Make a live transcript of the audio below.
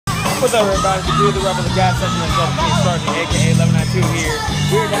What's up, everybody? It's the Rep of the Gas Station and Sergeant, aka 1192 here.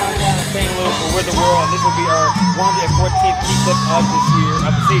 We're downtown in St. Louis for We're the World, and this will be our 114th KeeKlip of this year,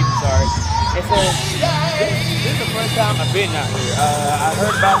 of the season, sorry. And so, this is the first time I've been out here. I've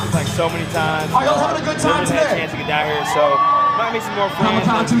heard about this like so many times. Are y'all having a good time today? Had a chance to get down here, so might meet some more friends.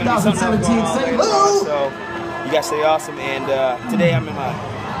 Comic-Con 2017, so, you guys stay awesome, and today I'm in my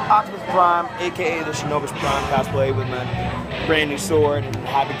Optimus Prime, aka the Shinobi's Prime cosplay with my brand new sword and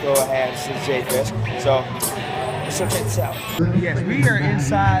hobby coat I had since J-Fest. So let's go check this out. Yes, we are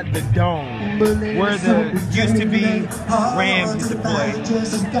inside the dome where the used to be Rams used to play.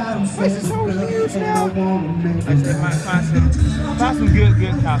 This is so huge now. I just find some good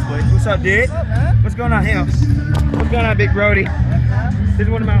cosplay. What's up, dude? What's going on, him? What's going on, Big Brody? This is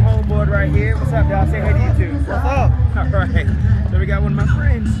one of my homeboys right here. What's up, y'all? Say hey to you too. What's up? All right. So we got one of my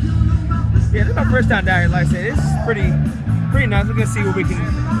friends. Yeah, this is my first time down here. Like I said, this is pretty nice. We're gonna see what we can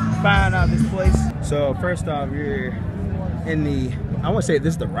find out of this place. So first off, you're in the, I want to say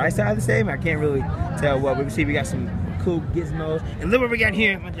this is the right side of the stadium. I can't really tell what. We can see we got some cool gizmos. And look what we got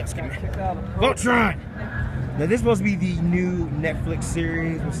here. Voltron. Now this is supposed to be the new Netflix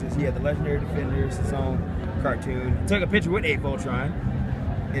series, which is the Legendary Defenders, its own cartoon. I took a picture with a Voltron,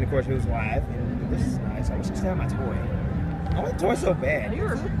 and of course it was live. And this is nice. I wish I still had my toy. I want the toy so bad. Are you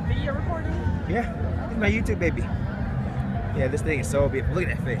video recording? Yeah, it's my YouTube baby. Yeah, this thing is so beautiful. Look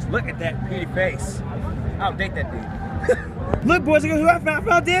at that face. Look at that pretty face. I'll date that dude. Look, boys, look who I found.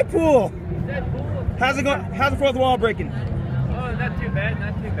 I found Deadpool. Deadpool. How's it going? How's the fourth wall breaking? Oh, not too bad,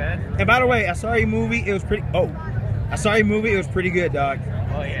 not too bad. And by the way, I saw your movie. It was pretty. Oh, I saw your movie. It was pretty good, dog.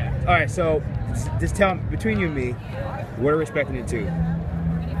 Oh yeah. All right, so just tell me, between you and me, what are we expecting it to?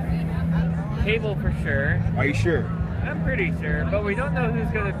 Cable for sure. Are you sure? I'm pretty sure, but we don't know who's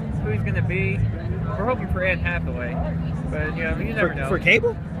gonna be. We're hoping for Anne Hathaway, but you never know. For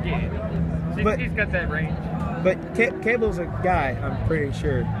Cable? Yeah, she's got that range. But Cable's a guy, I'm pretty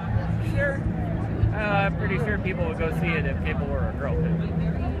sure. Sure. I'm pretty sure people would go see it if Cable were a girl too.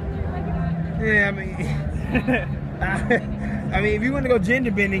 Yeah, I mean, I mean, if you want to go gender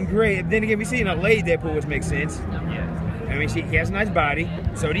bending, great. Then again, we see a lady Deadpool, which makes sense. Yes. I mean, he has a nice body.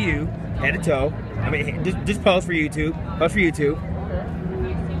 So do you, head to toe. I mean, just post for YouTube. Post for YouTube.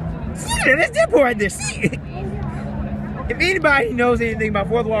 See, that's Deadpool right there. See, if anybody knows anything about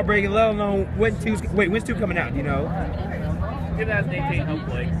fourth wall breaking, let alone when's 2 coming out? You know. 2018,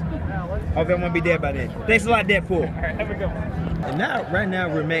 hopefully. Hope everyone won't be dead by then. Thanks a lot, Deadpool. All right, have a good one. And now, right now,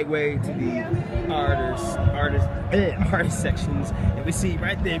 we're make way to the artist sections, and we see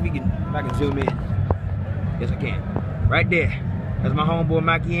right there. If I can zoom in. Yes, I can. Right there. That's my homeboy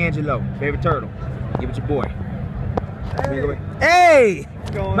Michelangelo, favorite turtle. Give it your boy. Hey!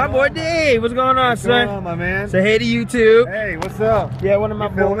 What's going my on? boy Dave. What's going on, What's son? going on, my man? Say hey to YouTube. Hey, what's up? Yeah, one of my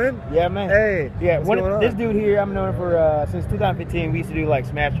filming? Yeah, man. Hey, yeah, what's going on? This dude here, I've known him for since 2015. We used to do like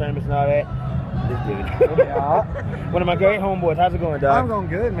Smash tournaments and all that. This dude. Yeah. One of my great homeboys. How's it going, dog? I'm going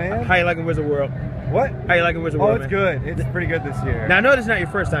good, man. How you liking Wizard World? What? How you liking Wizard Oh, World, it's man? good. It's pretty good this year. Now, I know this is not your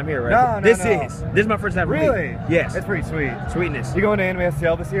first time here, right? No, This no. is my first time. Really? Yes. It's pretty sweet. Sweetness. You going to Anime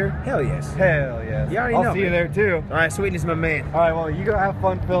STL this year? Hell yes. Hell yes. You already I'll know, see you man. there too. All right, Sweetness, my man. All right, well, you go have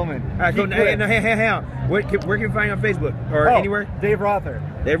fun filming. All right, go. Hey, where can we find you on Facebook or anywhere? Dave Rother.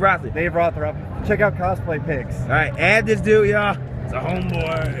 Dave Rother. Dave Rother. Check out cosplay pics. All right, add this dude, y'all. It's a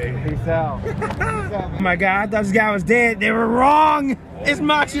homeboy. Peace out. Peace out, man. Oh my God, I thought this guy was dead. They were wrong. It's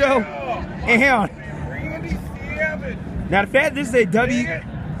Macho and him. Now the fact this is a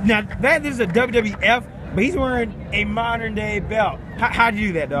WWF, but he's wearing a modern day belt. How'd you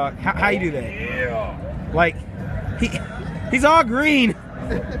do that, dog? How you do that? Yeah. Like he's all green.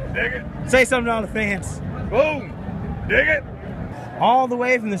 Dig it. Say something to all the fans. Boom. Dig it. All the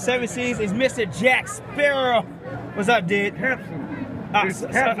way from the 7 Seas is Mr. Jack Sparrow. What's up, dude? Sorry.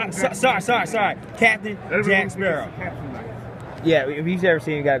 Captain Jack Sparrow. Yeah, if you've ever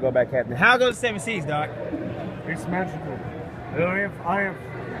seen, you gotta go back, Captain. How goes the 7 Seas, dog? It's magical. I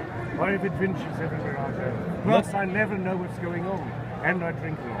have adventures everywhere I go. Plus, I never know what's going on. And I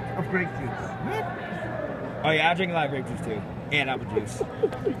drink a lot of grape juice. Oh yeah, I drink a lot of grape juice too. And apple juice.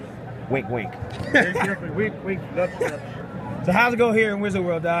 Wink, wink. Exactly. Wink, wink, nudge, nudge. So how's it go here in Wizard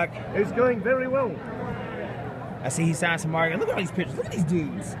World, dog? It's going very well. I see he signed some Mario. Look at all these pictures. Look at these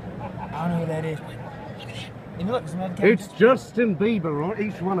dudes. I don't know who that is, but look at that. And look, some other characters. It's Justin Bieber on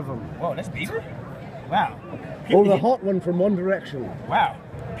each one of them. Whoa, that's Bieber? Wow. Or the hot one from One Direction. Wow.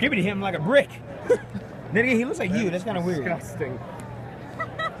 Puberty hit him like a brick. Then again, he looks like you. That's kind of weird. Disgusting.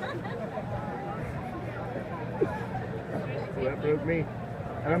 So that broke me.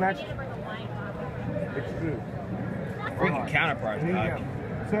 And I'm actually... It's true. Freaking counterparts, Here you dog. go.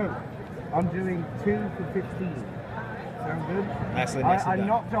 So, I'm doing 2 for 15. Sound good? Nicely I done.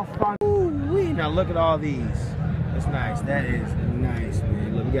 knocked off 5. Ooh-wee. Now look at all these. That's nice. That is nice,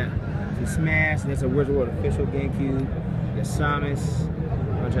 man. Look, we got some Smash. That's a Wizard World official GameCube. We got Samus.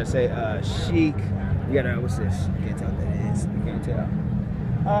 I'm trying to say Chic. We got what's this? Can't tell what that is. I can't tell.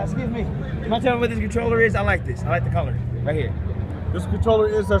 Excuse me. Can I tell me what this controller is? I like this. I like the color. Right here. This controller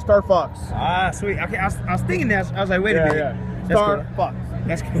is a Star Fox. Ah, sweet. Okay, I was thinking that. I was like, wait a minute. Yeah. That's Star cool. Fox.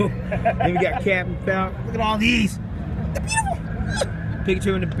 That's cool. Then we got Captain Falcon. Look at all these. They're beautiful.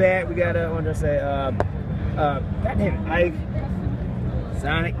 Pikachu in the back. We got what did I say? Goddamn Ike,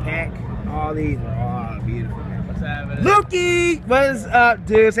 Sonic Pack. All these are all beautiful. What's happening? Lukey, what is up,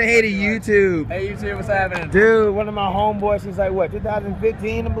 dude? Say hey to YouTube. Hey YouTube, what's happening? Dude, one of my homeboys since like what,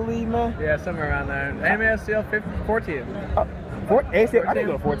 2015, I believe, man. Yeah, somewhere around there. Anime STL 14. I didn't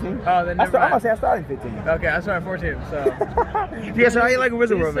go to 14. Oh, then never I'm gonna mind. say I started in 15. Okay, I started 14. So Yeah, so how you like a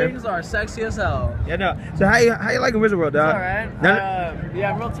Wizard these World, man? things are sexy as hell. Yeah, no. So how you like a Wizard World, dog? It's all right.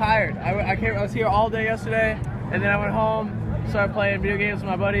 Yeah, I'm real tired. I was here all day yesterday, and then I went home, started playing video games with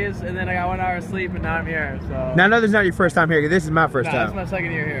my buddies, and then I got 1 hour of sleep, and now I'm here. So Now I know this is not your first time here. This is my first This is time. my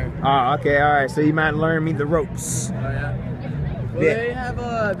second year here. Oh, okay, all right. So you might learn me the ropes. Oh yeah. Well, Yeah. they have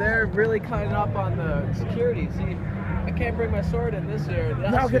they're really cutting up on the security. See, I can't bring my sword in this year.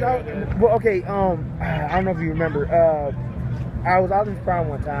 No, well, okay. I don't know if you remember. I was out in Prime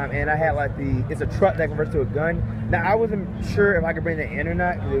one time, and I had like it's a truck that converts to a gun. Now I wasn't sure if I could bring that in or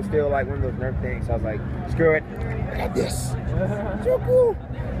not because it was still like one of those Nerf things. So I was like, screw it. I got this. So cool.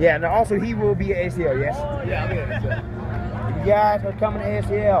 Yeah. Now also he will be at ACL. Yes. Yeah, I'll be there. You guys are coming to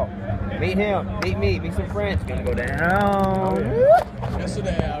ACL. Meet him. Meet me. Meet some friends. Gonna go down.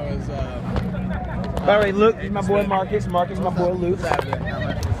 Yesterday I was. By the way, Luke, this is my boy Marcus. Marcus, my boy Luke.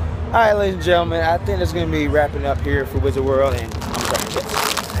 All right, ladies and gentlemen, I think that's going to be wrapping up here for Wizard World. And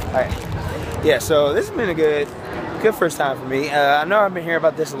all right, yeah. So this has been a good first time for me. I know I've been hearing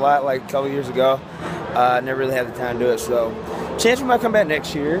about this a lot, like a couple years ago. I never really had the time to do it, so chance we might come back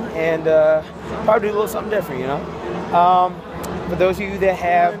next year and probably do a little something different, you know. For those of you that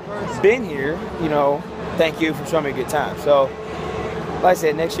have been here, you know, thank you for showing me a good time. So, like I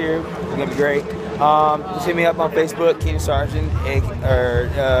said, next year it's gonna be great. Just hit me up on Facebook, Keenan Sargent, or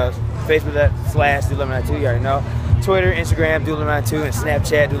Facebook.com/Doodle92. You already know. Twitter, Instagram, Doodle92, and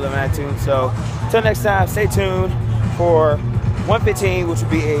Snapchat, Doodle92. So, until next time, stay tuned for 115, which will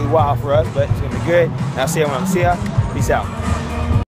be a while for us, but it's gonna be good. And I'll see you when I see ya. Peace out.